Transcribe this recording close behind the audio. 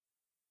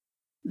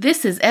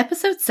This is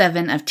episode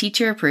 7 of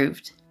Teacher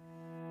Approved.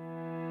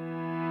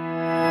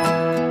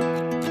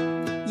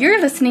 You're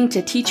listening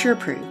to Teacher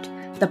Approved,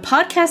 the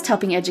podcast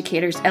helping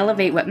educators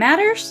elevate what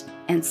matters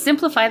and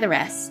simplify the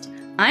rest.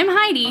 I'm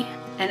Heidi.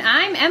 And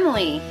I'm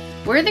Emily.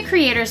 We're the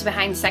creators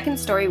behind Second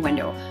Story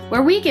Window,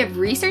 where we give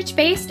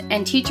research-based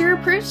and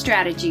teacher-approved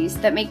strategies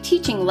that make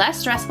teaching less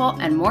stressful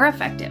and more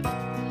effective.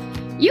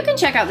 You can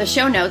check out the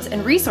show notes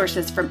and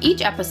resources from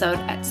each episode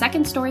at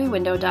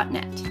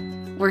secondstorywindow.net.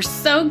 We're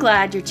so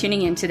glad you're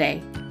tuning in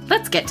today.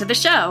 Let's get to the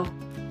show.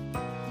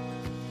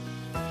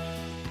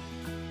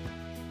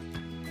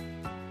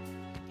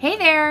 Hey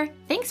there!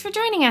 Thanks for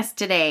joining us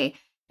today.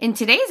 In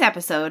today's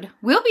episode,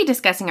 we'll be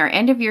discussing our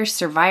end-of-year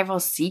survival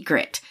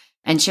secret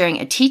and sharing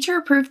a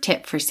teacher-approved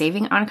tip for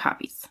saving on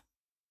copies.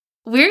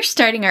 We're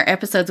starting our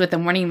episodes with a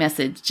morning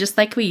message, just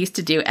like we used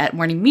to do at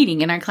morning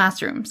meeting in our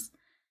classrooms.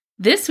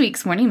 This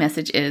week's morning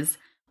message is,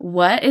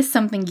 what is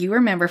something you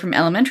remember from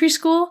elementary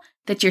school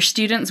that your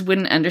students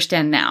wouldn't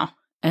understand now?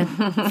 And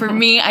for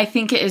me, I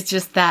think it is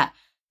just that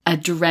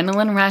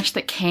adrenaline rush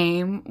that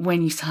came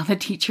when you saw the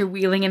teacher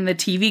wheeling in the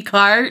TV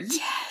cart.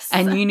 Yes!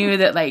 And you knew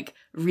that,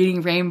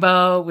 reading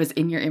Rainbow was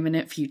in your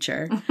imminent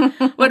future.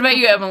 What about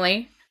you,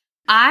 Emily?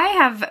 I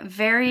have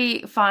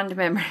very fond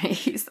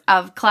memories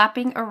of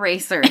clapping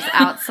erasers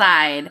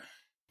outside.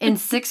 In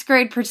 6th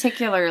grade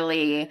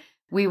particularly,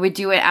 we would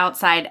do it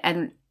outside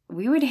and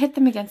we would hit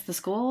them against the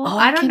school.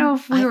 I don't know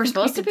if we were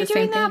supposed to be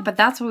doing that, but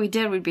that's what we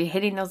did. We'd be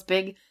hitting those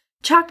big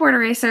chalkboard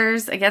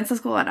erasers against the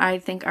school, and I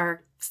think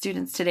our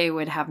students today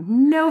would have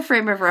no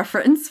frame of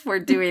reference for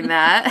doing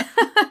that.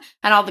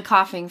 And all the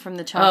coughing from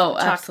the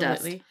chalk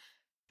absolutely. dust.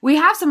 We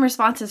have some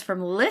responses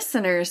from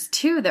listeners,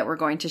 too, that we're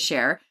going to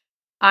share.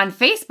 On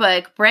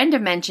Facebook, Brenda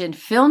mentioned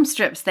film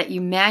strips that you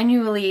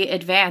manually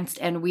advanced,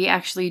 and we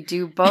actually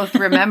do both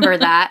remember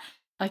that.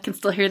 I can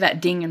still hear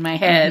that ding in my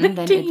head. And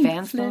then ding,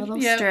 advance the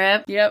little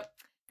strip. Yep.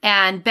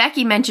 And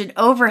Becky mentioned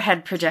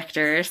overhead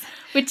projectors.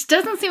 Which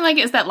doesn't seem like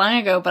it was that long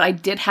ago, but I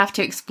did have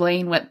to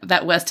explain what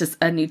that was to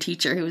a new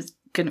teacher who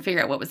couldn't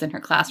figure out what was in her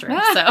classroom.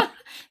 So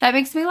that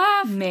makes me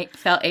laugh.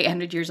 Felt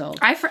 800 years old.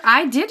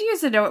 I did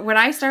use it when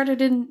I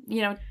started in,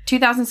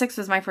 2006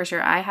 was my first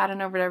year. I had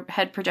an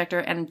overhead projector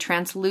and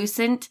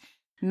translucent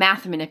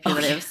math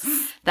manipulatives.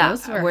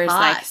 Those were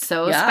hot.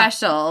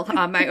 Special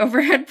on my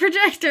overhead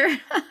projector.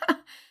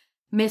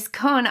 Miss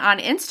Cohn on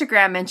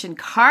Instagram mentioned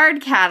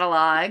card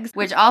catalogs,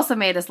 which also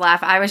made us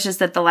laugh. I was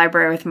just at the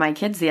library with my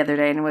kids the other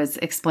day and was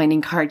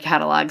explaining card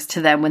catalogs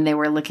to them when they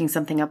were looking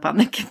something up on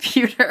the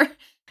computer.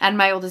 And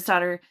my oldest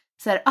daughter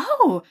said,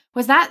 "Oh,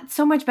 was that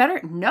so much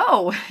better?"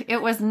 No,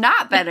 it was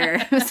not better.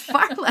 It was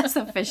far less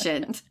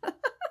efficient.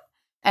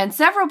 And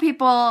several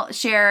people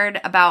shared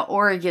about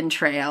Oregon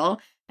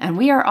Trail. And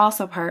we are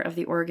also part of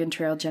the Oregon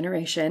Trail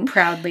generation.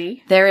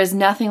 Proudly. There is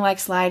nothing like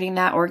sliding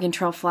that Oregon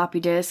Trail floppy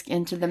disk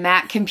into the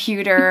Mac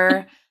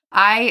computer.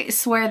 I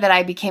swear that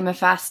I became a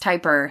fast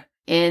typer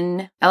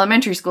in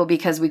elementary school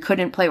because we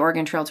couldn't play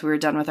Oregon Trail till we were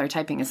done with our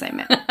typing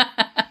assignment.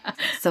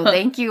 So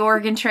thank you,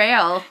 Oregon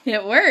Trail.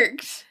 It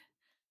worked.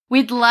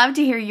 We'd love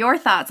to hear your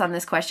thoughts on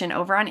this question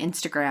over on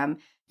Instagram.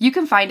 You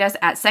can find us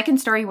at Second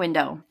Story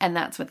Window, and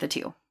that's with the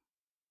 2.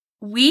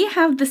 We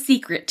have the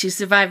secret to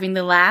surviving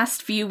the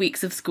last few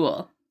weeks of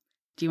school.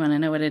 Do you want to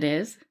know what it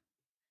is?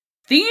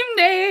 Theme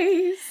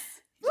days!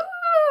 Woo!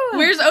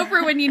 Where's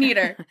Oprah when you need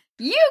her?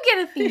 You get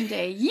a theme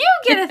day! You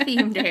get a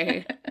theme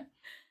day!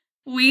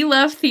 We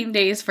love theme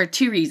days for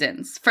 2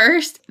 reasons.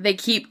 First, they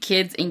keep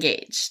kids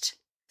engaged.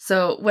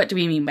 So what do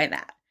we mean by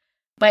that?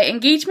 By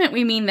engagement,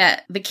 we mean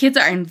that the kids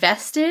are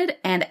invested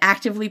and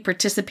actively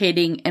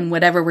participating in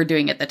whatever we're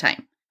doing at the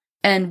time.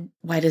 And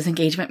why does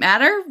engagement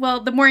matter?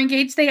 Well, the more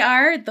engaged they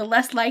are, the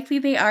less likely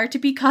they are to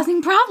be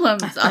causing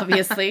problems,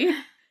 obviously.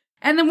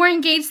 And the more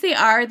engaged they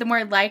are, the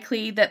more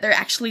likely that they're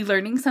actually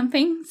learning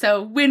something.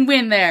 So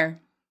win-win there.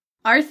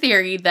 Our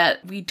theory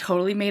that we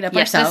totally made up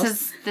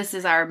ourselves. This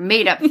is our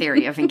made-up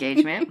theory of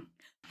engagement.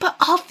 But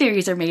all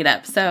theories are made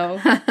up, so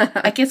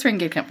I guess we're in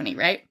good company,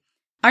 right?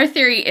 Our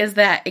theory is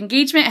that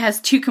engagement has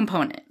 2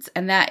 components,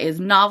 and that is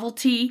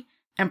novelty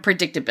and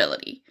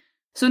predictability.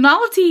 So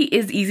novelty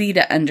is easy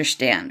to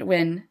understand.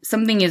 When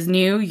something is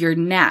new, you're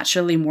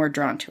naturally more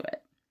drawn to it.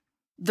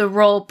 The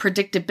role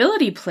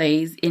predictability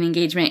plays in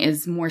engagement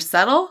is more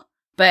subtle,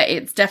 but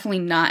it's definitely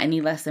not any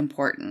less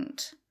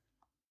important.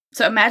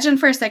 So imagine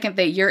for a second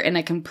that you're in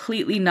a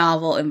completely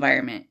novel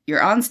environment.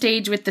 You're on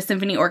stage with the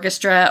symphony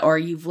orchestra, or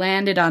you've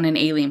landed on an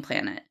alien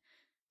planet.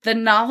 The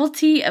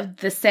novelty of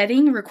the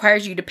setting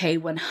requires you to pay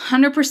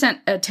 100%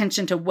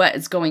 attention to what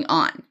is going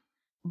on.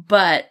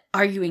 But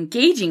are you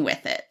engaging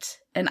with it?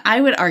 And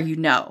I would argue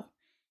no.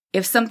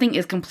 If something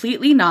is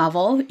completely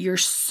novel, you're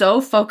so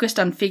focused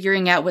on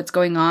figuring out what's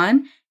going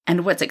on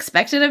and what's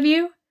expected of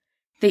you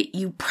that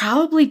you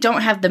probably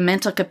don't have the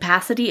mental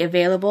capacity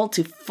available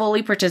to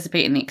fully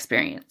participate in the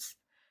experience.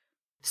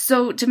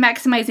 So to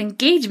maximize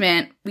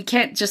engagement, we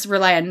can't just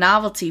rely on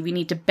novelty. We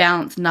need to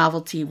balance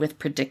novelty with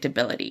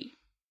predictability.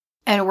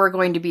 And we're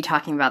going to be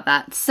talking about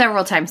that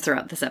several times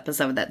throughout this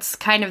episode. That's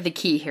kind of the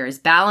key here, is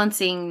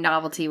balancing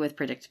novelty with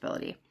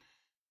predictability.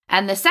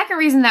 And the second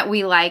reason that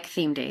we like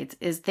theme days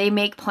is they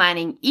make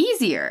planning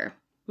easier.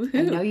 Woohoo.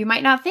 I know you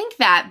might not think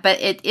that, but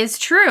it is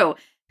true.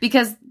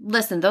 Because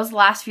listen, those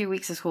last few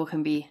weeks of school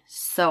can be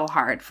so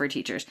hard for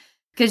teachers.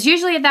 Because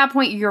usually at that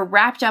point, you're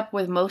wrapped up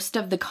with most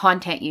of the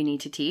content you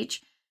need to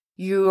teach.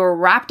 You're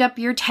wrapped up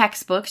your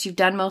textbooks. You've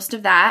done most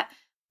of that.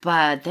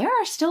 But there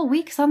are still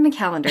weeks on the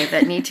calendar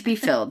that need to be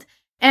filled.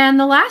 And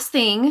the last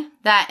thing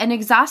that an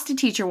exhausted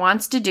teacher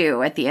wants to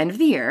do at the end of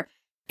the year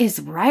is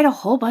write a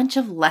whole bunch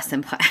of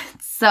lesson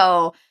plans.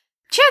 So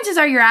chances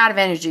are you're out of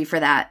energy for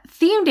that.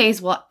 Theme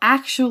days will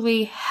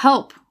actually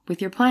help with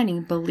your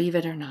planning, believe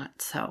it or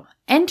not. So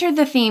enter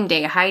the theme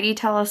day. Heidi,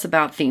 tell us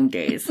about theme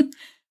days.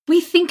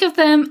 We think of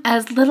them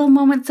as little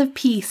moments of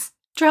peace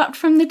dropped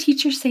from the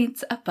teacher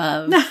saints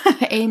above.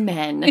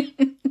 Amen.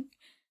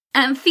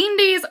 And theme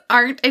days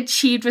aren't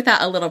achieved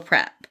without a little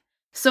prep.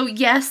 So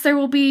yes, there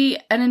will be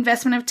an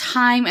investment of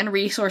time and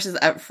resources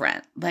up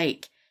front,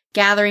 like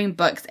gathering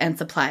books and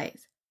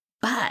supplies.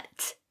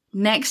 But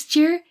next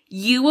year,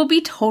 you will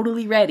be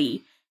totally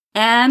ready.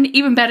 And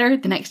even better,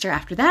 the next year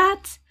after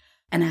that,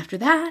 and after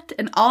that.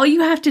 And all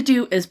you have to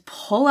do is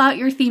pull out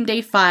your theme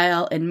day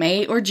file in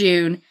May or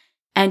June,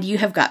 and you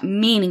have got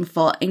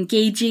meaningful,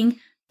 engaging,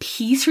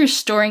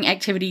 peace-restoring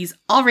activities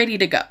all ready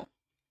to go.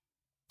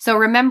 So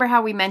remember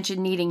how we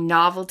mentioned needing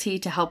novelty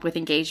to help with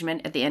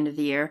engagement at the end of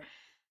the year?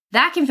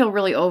 That can feel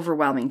really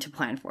overwhelming to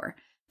plan for.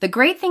 The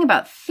great thing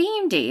about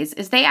theme days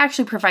is they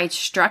actually provide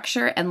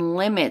structure and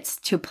limits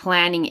to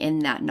planning in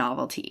that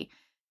novelty.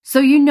 So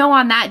you know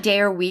on that day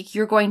or week,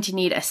 you're going to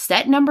need a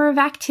set number of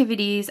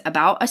activities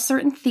about a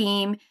certain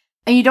theme,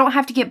 and you don't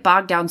have to get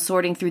bogged down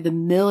sorting through the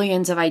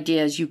millions of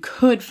ideas you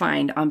could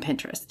find on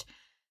Pinterest.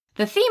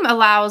 The theme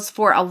allows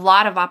for a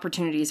lot of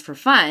opportunities for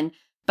fun,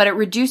 but it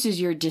reduces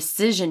your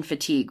decision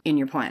fatigue in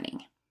your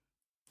planning.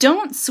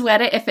 Don't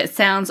sweat it if it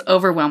sounds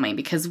overwhelming,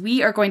 because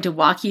we are going to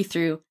walk you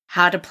through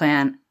how to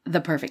plan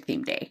the perfect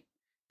theme day.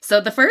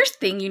 So the first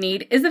thing you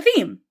need is a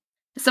theme.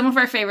 Some of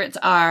our favorites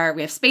are,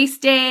 we have Space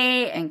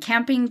Day and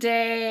Camping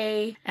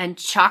Day. And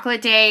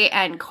Chocolate Day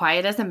and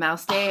Quiet as a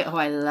Mouse Day. Oh,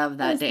 I love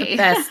that day. The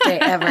best day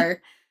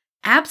ever.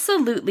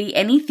 Absolutely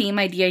any theme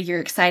idea you're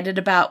excited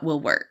about will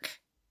work.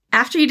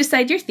 After you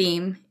decide your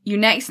theme, you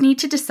next need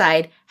to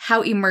decide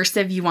how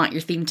immersive you want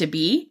your theme to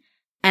be,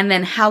 and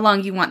then how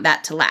long you want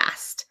that to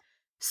last.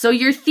 So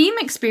your theme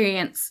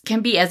experience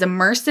can be as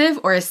immersive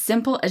or as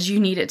simple as you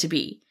need it to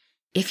be.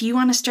 If you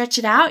want to stretch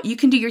it out, you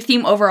can do your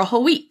theme over a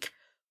whole week.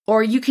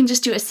 Or you can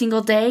just do a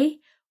single day,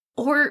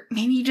 or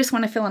maybe you just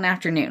want to fill an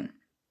afternoon.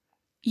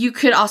 You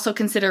could also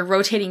consider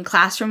rotating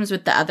classrooms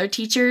with the other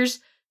teachers,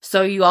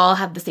 so you all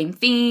have the same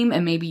theme,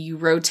 and maybe you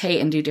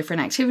rotate and do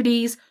different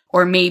activities,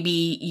 or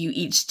maybe you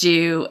each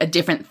do a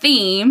different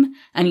theme,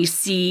 and you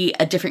see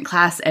a different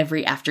class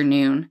every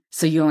afternoon,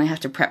 so you only have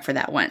to prep for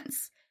that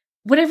once.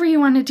 Whatever you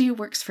want to do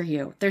works for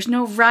you. There's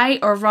no right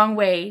or wrong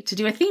way to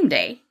do a theme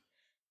day.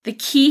 The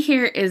key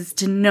here is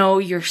to know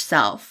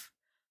yourself.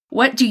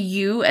 What do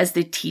you as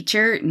the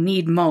teacher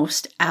need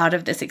most out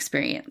of this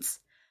experience?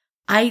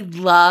 I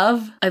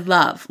love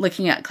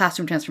looking at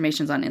classroom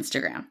transformations on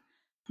Instagram,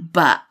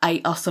 but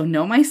I also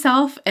know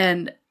myself,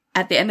 and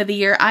at the end of the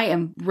year, I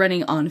am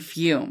running on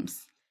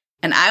fumes.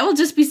 And I will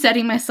just be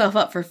setting myself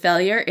up for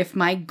failure if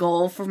my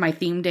goal for my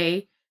theme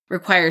day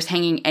requires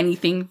hanging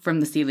anything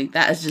from the ceiling.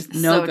 That is just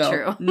no go.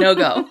 True. No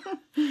go.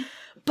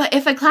 But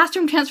if a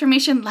classroom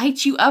transformation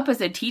lights you up as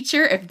a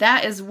teacher, if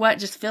that is what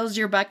just fills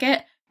your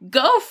bucket,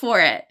 go for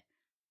it.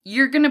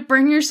 You're going to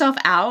burn yourself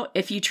out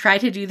if you try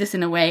to do this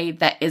in a way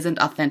that isn't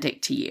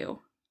authentic to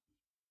you.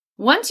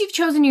 Once you've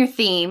chosen your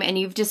theme and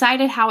you've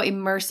decided how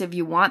immersive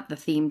you want the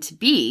theme to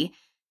be,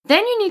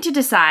 then you need to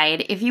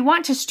decide if you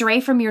want to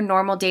stray from your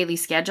normal daily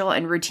schedule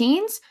and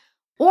routines,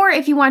 or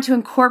if you want to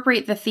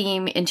incorporate the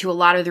theme into a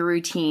lot of the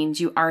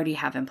routines you already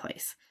have in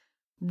place.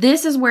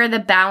 This is where the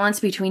balance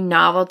between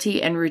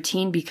novelty and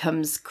routine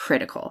becomes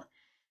critical.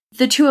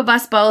 The two of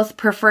us both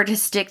prefer to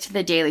stick to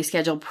the daily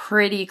schedule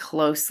pretty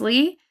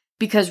closely,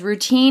 because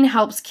routine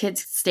helps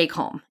kids stay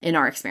calm in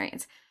our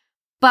experience.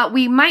 But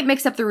we might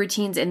mix up the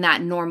routines in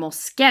that normal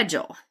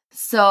schedule.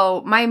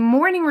 So my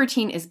morning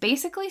routine is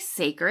basically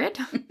sacred.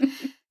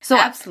 So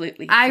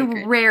absolutely I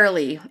sacred.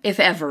 Rarely, if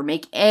ever,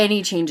 make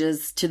any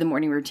changes to the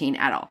morning routine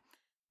at all.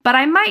 But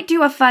I might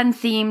do a fun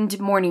themed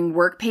morning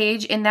work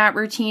page in that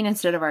routine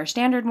instead of our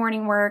standard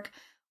morning work.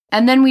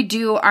 And then we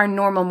do our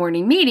normal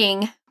morning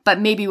meeting, but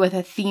maybe with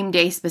a theme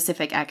day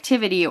specific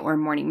activity or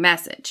morning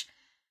message.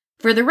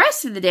 For the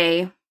rest of the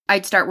day,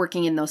 I'd start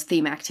working in those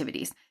theme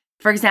activities.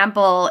 For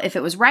example, if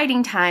it was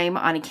writing time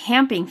on a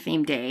camping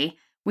theme day,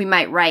 we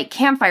might write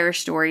campfire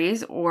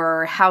stories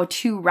or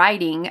how-to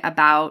writing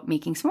about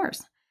making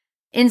s'mores.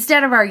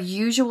 Instead of our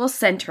usual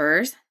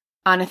centers,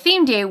 on a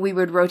theme day, we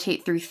would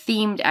rotate through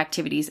themed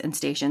activities and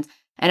stations.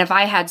 And if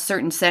I had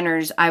certain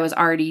centers I was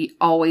already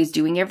always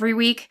doing every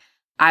week,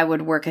 I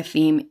would work a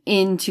theme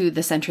into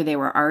the center they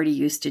were already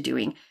used to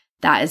doing.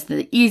 That is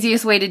the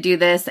easiest way to do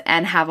this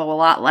and have a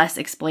lot less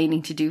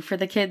explaining to do for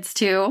the kids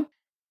too.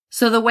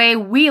 So the way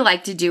we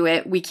like to do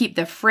it, we keep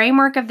the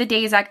framework of the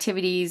day's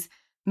activities,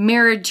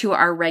 mirrored to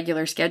our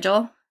regular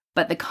schedule,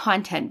 but the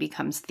content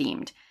becomes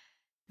themed.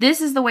 This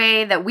is the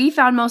way that we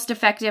found most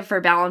effective for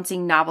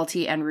balancing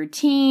novelty and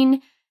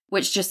routine,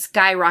 which just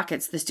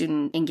skyrockets the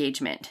student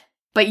engagement.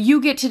 But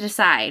you get to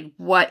decide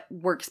what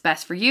works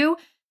best for you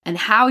and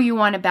how you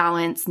want to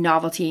balance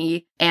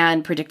novelty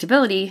and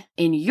predictability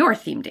in your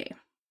theme day.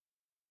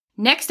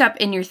 Next up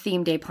in your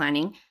theme day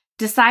planning,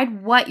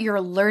 decide what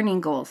your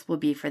learning goals will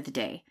be for the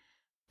day.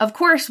 Of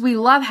course, we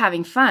love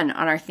having fun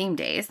on our theme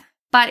days,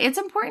 but it's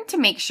important to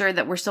make sure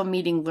that we're still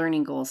meeting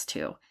learning goals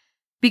too.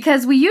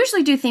 Because we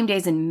usually do theme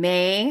days in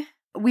May,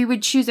 we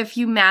would choose a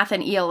few math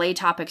and ELA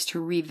topics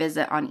to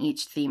revisit on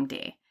each theme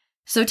day.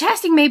 So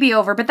testing may be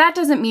over, but that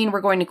doesn't mean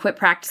we're going to quit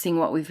practicing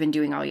what we've been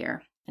doing all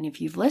year. And if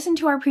you've listened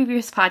to our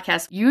previous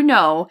podcast, you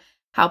know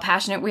how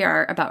passionate we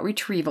are about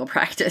retrieval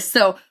practice.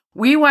 So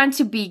we want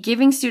to be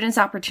giving students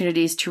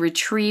opportunities to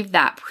retrieve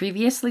that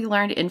previously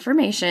learned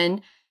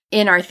information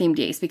in our theme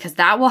days, because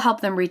that will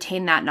help them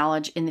retain that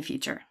knowledge in the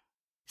future.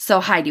 So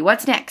Heidi,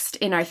 what's next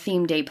in our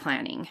theme day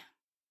planning?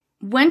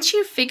 Once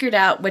you've figured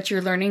out what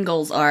your learning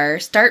goals are,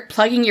 start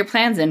plugging your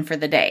plans in for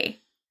the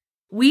day.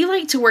 We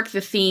like to work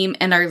the theme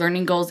and our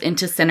learning goals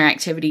into center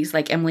activities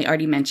like Emily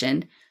already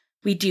mentioned.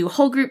 We do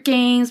whole group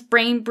games,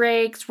 brain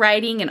breaks,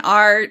 writing, and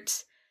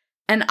art,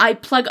 and I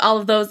plug all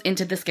of those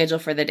into the schedule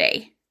for the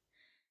day.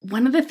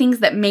 One of the things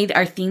that made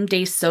our theme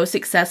days so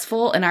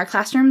successful in our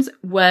classrooms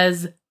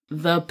was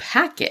the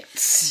packet.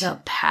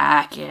 The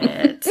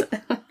packet.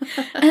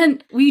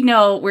 And we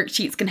know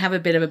worksheets can have a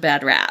bit of a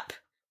bad rap.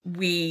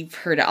 We've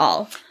heard it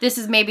all. This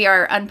is maybe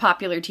our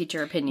unpopular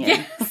teacher opinion.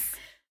 Yes.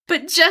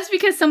 But just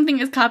because something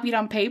is copied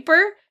on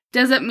paper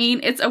doesn't mean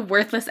it's a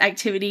worthless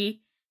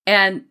activity,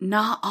 and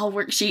not all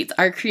worksheets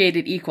are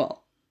created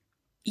equal.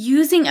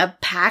 Using a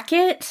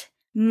packet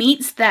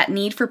meets that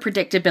need for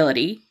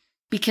predictability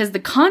because the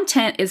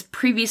content is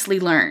previously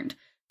learned,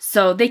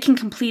 so they can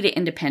complete it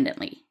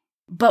independently.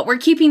 But we're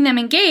keeping them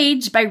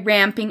engaged by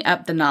ramping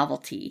up the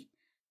novelty.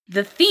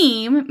 The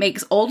theme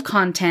makes old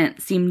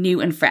content seem new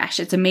and fresh.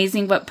 It's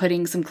amazing what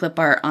putting some clip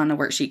art on a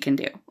worksheet can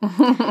do.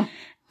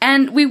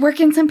 And we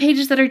work in some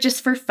pages that are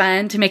just for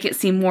fun to make it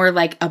seem more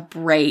like a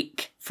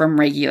break from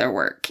regular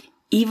work.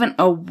 Even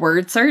a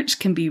word search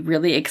can be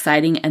really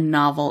exciting and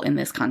novel in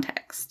this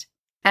context.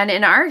 And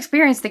in our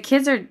experience, the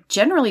kids are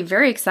generally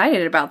very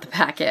excited about the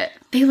packet.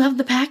 They love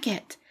the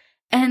packet.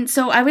 And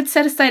so I would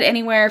set aside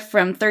anywhere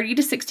from 30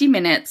 to 60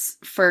 minutes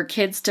for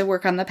kids to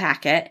work on the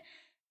packet.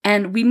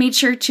 And we made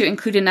sure to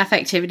include enough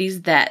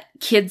activities that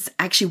kids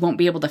actually won't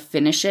be able to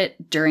finish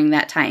it during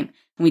that time.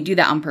 And we do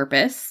that on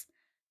purpose.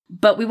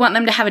 But we want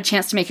them to have a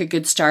chance to make a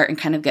good start and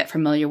kind of get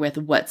familiar with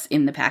what's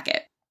in the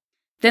packet.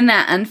 Then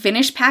that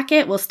unfinished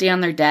packet will stay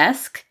on their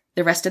desk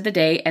the rest of the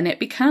day, and it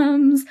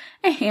becomes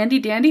a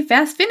handy-dandy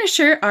fast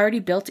finisher already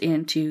built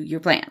into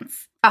your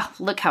plans. Oh,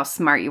 look how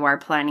smart you are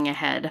planning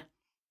ahead.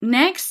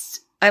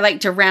 Next, I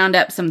like to round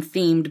up some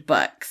themed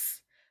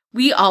books.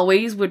 We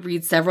always would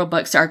read several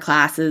books to our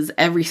classes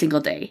every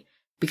single day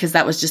because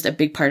that was just a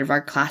big part of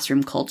our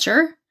classroom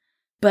culture.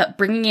 But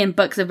bringing in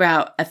books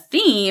about a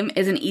theme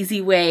is an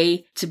easy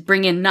way to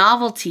bring in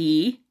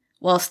novelty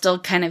while still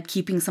kind of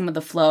keeping some of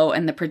the flow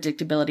and the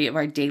predictability of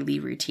our daily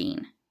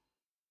routine.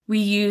 We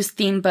use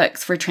theme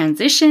books for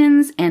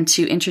transitions and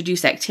to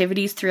introduce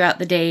activities throughout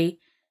the day.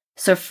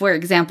 So for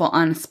example,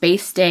 on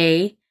Space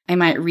Day, I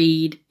might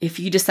read If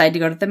You Decide to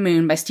Go to the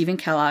Moon by Stephen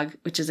Kellogg,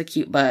 which is a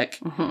cute book.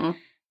 Mm-hmm.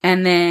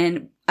 And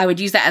then I would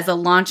use that as a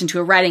launch into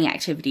a writing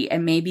activity.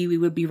 And maybe we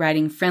would be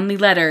writing friendly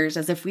letters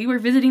as if we were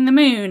visiting the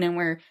moon and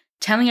we're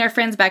telling our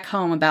friends back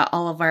home about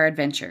all of our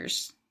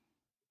adventures.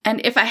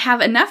 And if I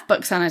have enough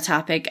books on a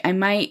topic, I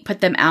might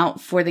put them out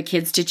for the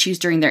kids to choose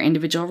during their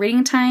individual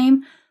reading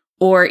time.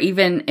 Or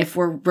even if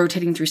we're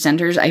rotating through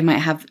centers, I might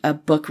have a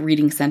book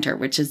reading center,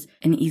 which is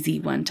an easy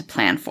one to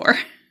plan for.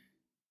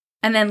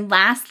 And then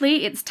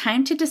lastly, it's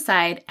time to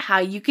decide how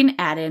you can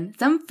add in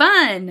some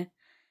fun.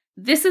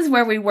 This is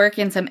where we work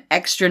in some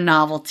extra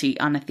novelty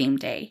on a theme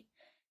day.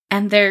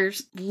 And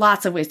there's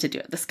lots of ways to do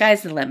it. The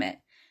sky's the limit.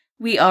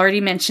 We already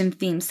mentioned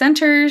theme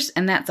centers,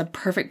 and that's a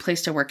perfect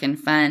place to work in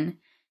fun.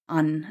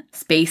 On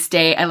Space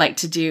Day, I like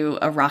to do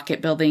a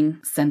rocket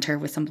building center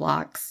with some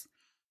blocks.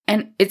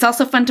 And it's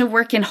also fun to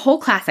work in whole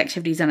class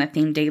activities on a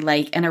theme day,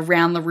 like an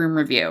around the room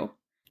review.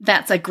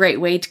 That's a great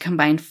way to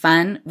combine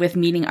fun with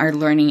meeting our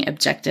learning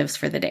objectives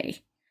for the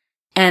day.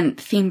 And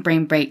theme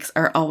brain breaks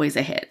are always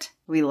a hit.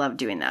 We love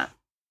doing that.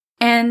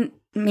 And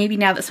maybe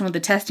now that some of the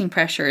testing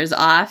pressure is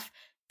off,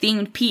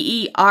 themed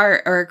PE,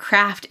 art, or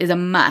craft is a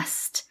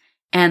must.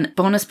 And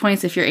bonus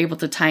points if you're able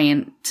to tie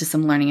in to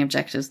some learning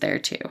objectives there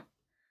too.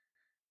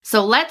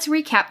 So let's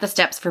recap the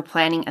steps for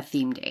planning a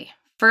theme day.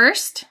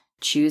 First,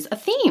 choose a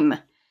theme.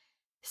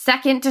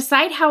 Second,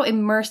 decide how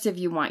immersive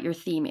you want your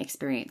theme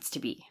experience to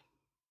be.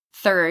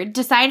 Third,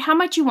 decide how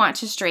much you want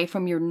to stray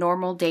from your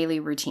normal daily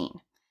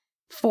routine.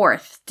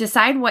 Fourth,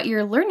 decide what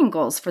your learning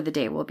goals for the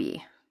day will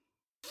be.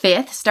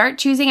 Fifth, start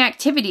choosing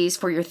activities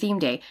for your theme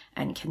day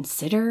and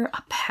consider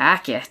a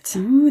packet.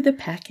 Ooh, the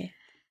packet.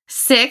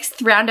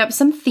 Sixth, round up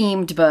some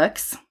themed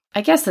books.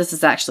 I guess this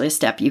is actually a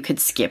step you could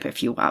skip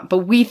if you want, but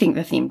we think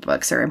the themed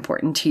books are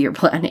important to your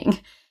planning.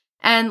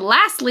 And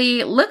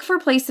lastly, look for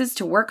places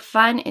to work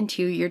fun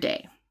into your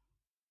day.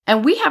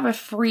 And we have a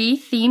free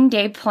theme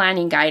day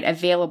planning guide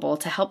available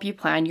to help you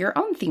plan your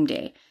own theme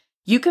day.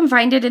 You can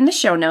find it in the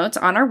show notes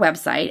on our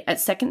website at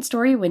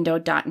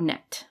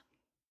secondstorywindow.net.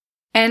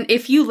 And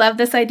if you love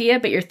this idea,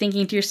 but you're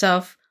thinking to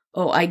yourself,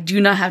 oh, I do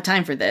not have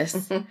time for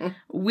this,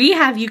 we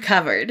have you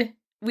covered.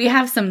 We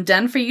have some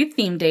done-for-you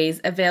theme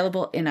days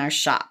available in our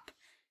shop.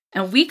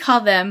 And we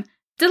call them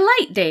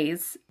Delight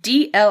Days,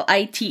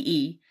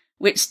 DLITE,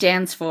 which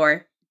stands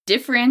for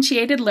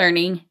Differentiated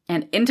Learning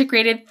and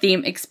Integrated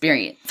Theme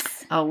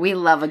Experience. Oh, we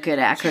love a good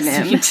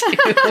acronym. Yes,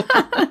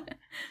 we do.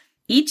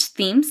 Each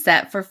theme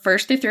set for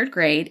 1st through 3rd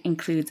grade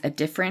includes a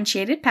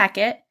differentiated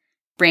packet,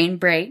 brain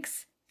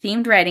breaks,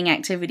 themed writing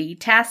activity,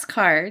 task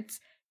cards,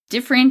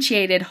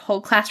 differentiated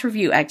whole class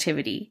review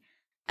activity,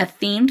 a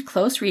themed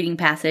close reading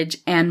passage,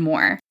 and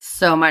more.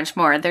 So much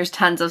more. There's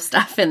tons of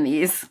stuff in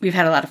these. We've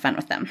had a lot of fun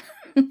with them.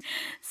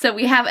 So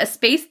we have a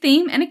space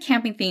theme and a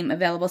camping theme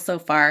available so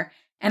far,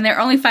 and they're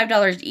only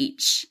 $5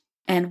 each.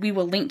 And we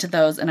will link to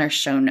those in our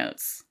show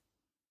notes.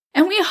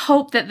 And we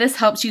hope that this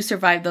helps you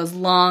survive those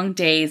long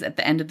days at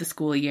the end of the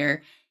school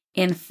year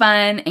in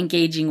fun,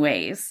 engaging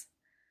ways.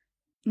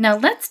 Now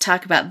let's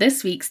talk about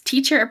this week's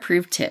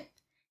teacher-approved tip.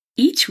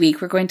 Each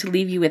week, we're going to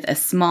leave you with a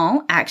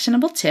small,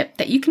 actionable tip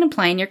that you can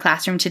apply in your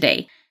classroom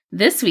today.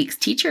 This week's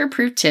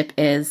teacher-approved tip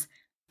is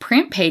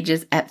print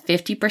pages at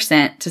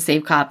 50% to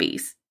save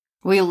copies.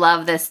 We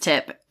love this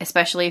tip,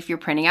 especially if you're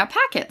printing out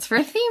packets for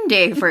a theme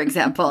day, for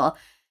example.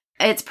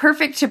 It's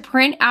perfect to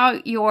print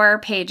out your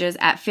pages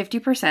at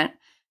 50%.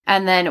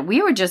 And then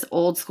we would just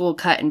old school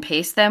cut and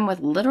paste them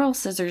with literal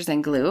scissors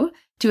and glue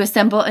to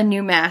assemble a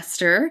new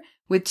master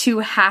with 2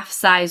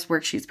 half-size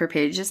worksheets per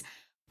pages.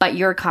 But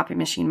your copy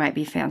machine might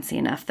be fancy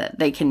enough that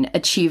they can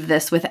achieve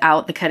this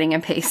without the cutting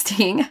and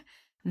pasting.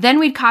 Then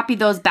we'd copy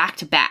those back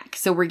to back.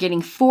 So we're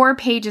getting 4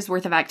 pages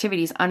worth of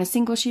activities on a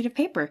single sheet of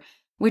paper,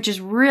 which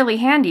is really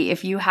handy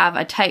if you have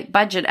a tight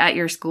budget at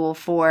your school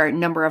for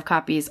number of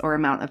copies or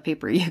amount of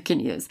paper you can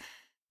use.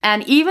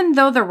 And even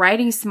though the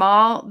writing's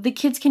small, the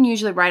kids can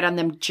usually write on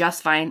them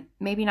just fine.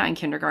 Maybe not in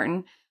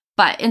kindergarten,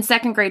 but in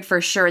 2nd grade for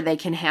sure they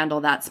can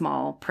handle that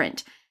small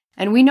print.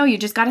 And we know you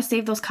just got to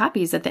save those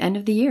copies at the end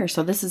of the year,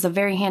 so this is a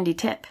very handy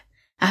tip.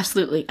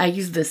 Absolutely. I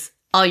use this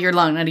all year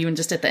long, not even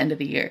just at the end of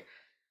the year.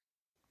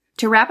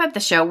 To wrap up the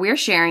show, we're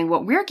sharing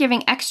what we're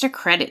giving extra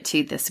credit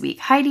to this week.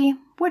 Heidi,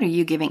 what are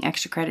you giving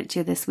extra credit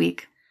to this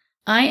week?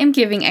 I am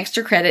giving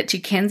extra credit to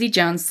Kenzie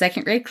Jones'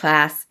 2nd grade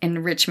class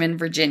in Richmond,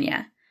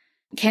 Virginia.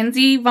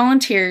 Kenzie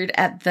volunteered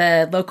at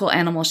the local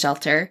animal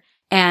shelter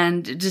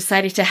and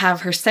decided to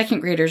have her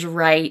 2nd graders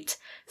write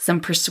some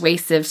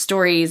persuasive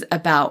stories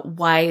about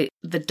why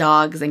the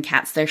dogs and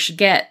cats there should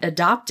get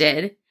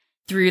adopted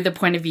through the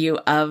point of view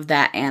of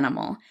that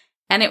animal.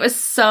 And it was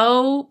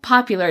so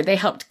popular, they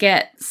helped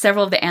get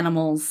several of the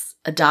animals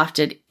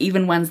adopted,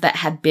 even ones that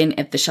had been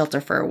at the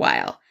shelter for a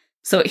while.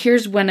 So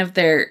here's one of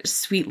their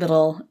sweet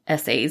little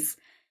essays.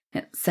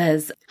 It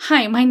says,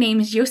 "Hi, my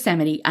name is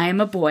Yosemite. I am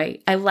a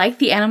boy. I like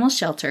the animal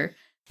shelter,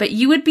 but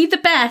you would be the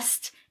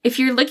best. If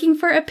you're looking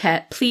for a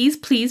pet, please,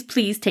 please,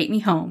 please take me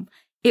home.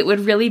 It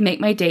would really make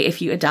my day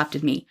if you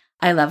adopted me.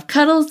 I love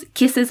cuddles,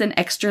 kisses, and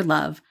extra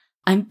love.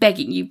 I'm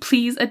begging you,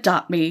 please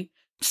adopt me."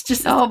 It's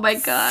just, oh my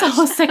gosh.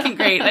 So 2nd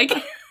grade. Like,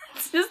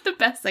 it's just the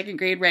best 2nd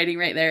grade writing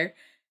right there.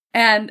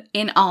 And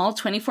in all,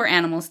 24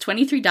 animals,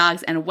 23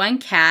 dogs, and 1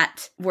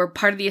 cat were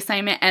part of the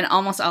assignment, and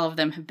almost all of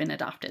them have been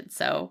adopted.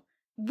 So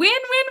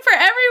win-win for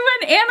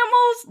everyone.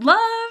 Animals,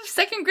 love,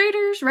 2nd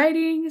graders,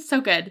 writing.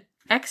 So good.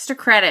 Extra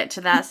credit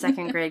to that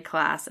 2nd grade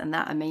class and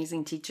that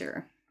amazing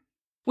teacher.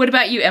 What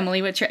about you,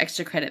 Emily? What's your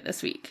extra credit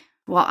this week?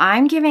 Well,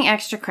 I'm giving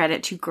extra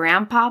credit to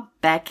Grandpa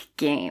Beck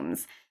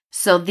Games.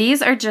 So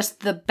these are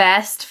just the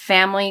best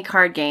family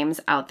card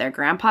games out there.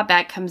 Grandpa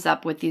Beck comes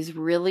up with these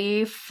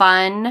really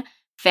fun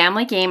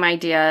family game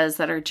ideas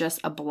that are just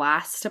a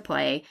blast to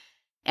play.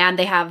 And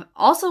they have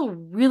also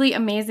really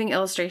amazing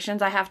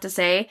illustrations, I have to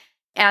say.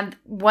 And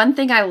one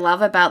thing I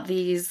love about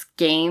these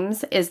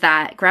games is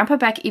that Grandpa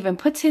Beck even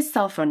puts his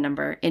cell phone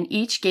number in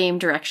each game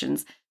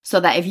directions so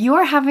that if you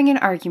are having an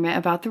argument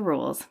about the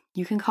rules,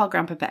 you can call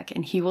Grandpa Beck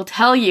and he will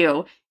tell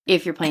you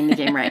if you're playing the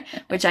game right,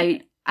 which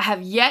I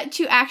have yet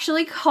to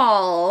actually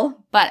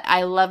call, but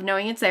I love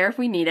knowing it's there if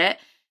we need it.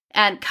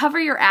 And Cover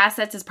Your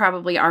Assets is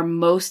probably our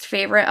most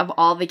favorite of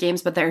all the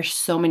games, but there are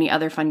so many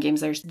other fun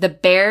games. There's the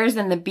Bears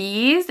and the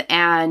Bees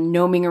and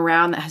Gnoming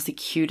Around that has the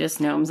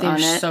cutest gnomes on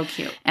it. They're so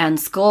cute. And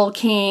Skull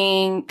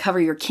King, Cover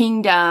Your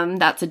Kingdom.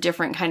 That's a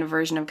different kind of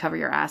version of Cover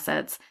Your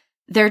Assets.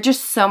 They're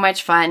just so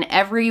much fun.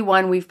 Every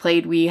one we've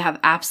played, we have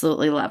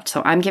absolutely loved.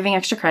 So I'm giving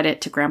extra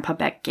credit to Grandpa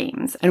Beck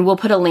Games. And we'll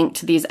put a link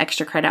to these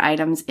extra credit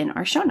items in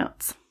our show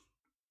notes.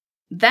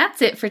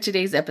 That's it for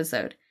today's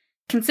episode.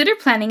 Consider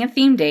planning a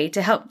theme day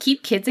to help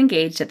keep kids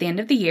engaged at the end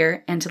of the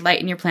year and to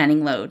lighten your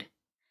planning load.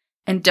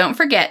 And don't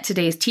forget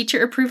today's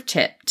teacher-approved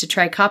tip to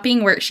try copying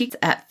worksheets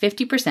at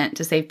 50%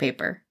 to save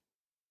paper.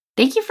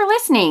 Thank you for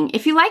listening.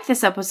 If you like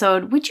this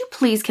episode, would you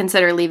please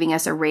consider leaving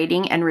us a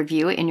rating and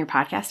review in your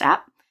podcast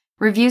app?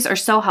 Reviews are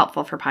so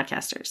helpful for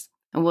podcasters.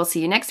 And we'll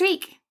see you next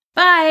week.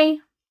 Bye!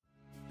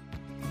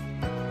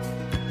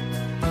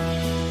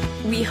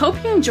 We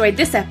hope you enjoyed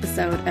this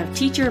episode of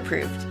Teacher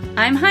Approved.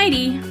 I'm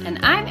Heidi.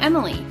 And I'm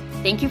Emily.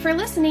 Thank you for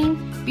listening.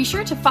 Be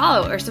sure to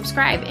follow or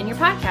subscribe in your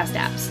podcast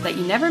app so that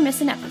you never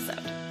miss an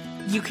episode.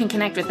 You can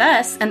connect with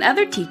us and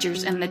other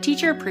teachers in the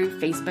Teacher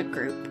Approved Facebook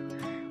group.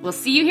 We'll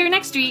see you here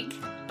next week.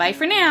 Bye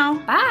for now.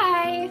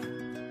 Bye.